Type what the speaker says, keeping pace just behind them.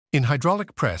In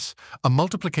hydraulic press, a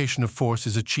multiplication of force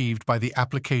is achieved by the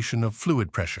application of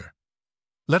fluid pressure.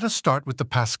 Let us start with the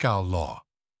Pascal law.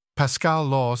 Pascal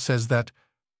law says that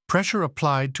pressure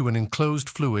applied to an enclosed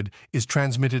fluid is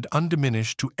transmitted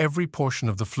undiminished to every portion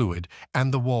of the fluid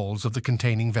and the walls of the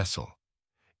containing vessel.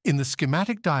 In the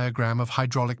schematic diagram of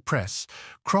hydraulic press,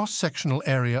 cross-sectional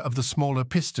area of the smaller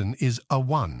piston is a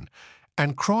 1,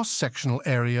 and cross-sectional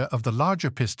area of the larger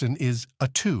piston is a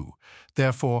 2.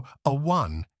 Therefore, a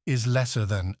 1 is lesser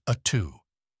than a 2.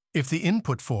 If the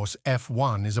input force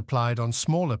F1 is applied on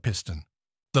smaller piston,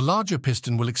 the larger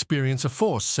piston will experience a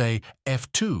force, say,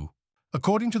 F2.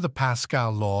 According to the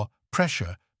Pascal law,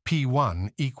 pressure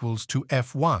P1 equals to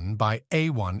F1 by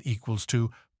A1 equals to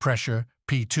pressure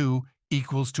P2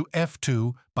 equals to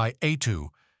F2 by A2,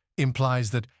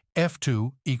 implies that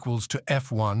F2 equals to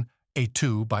F1,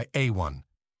 A2 by A1.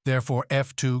 Therefore,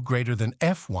 F2 greater than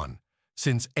F1,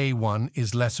 since A1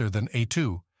 is lesser than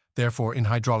A2. Therefore, in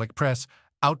hydraulic press,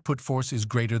 output force is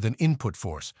greater than input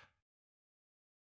force,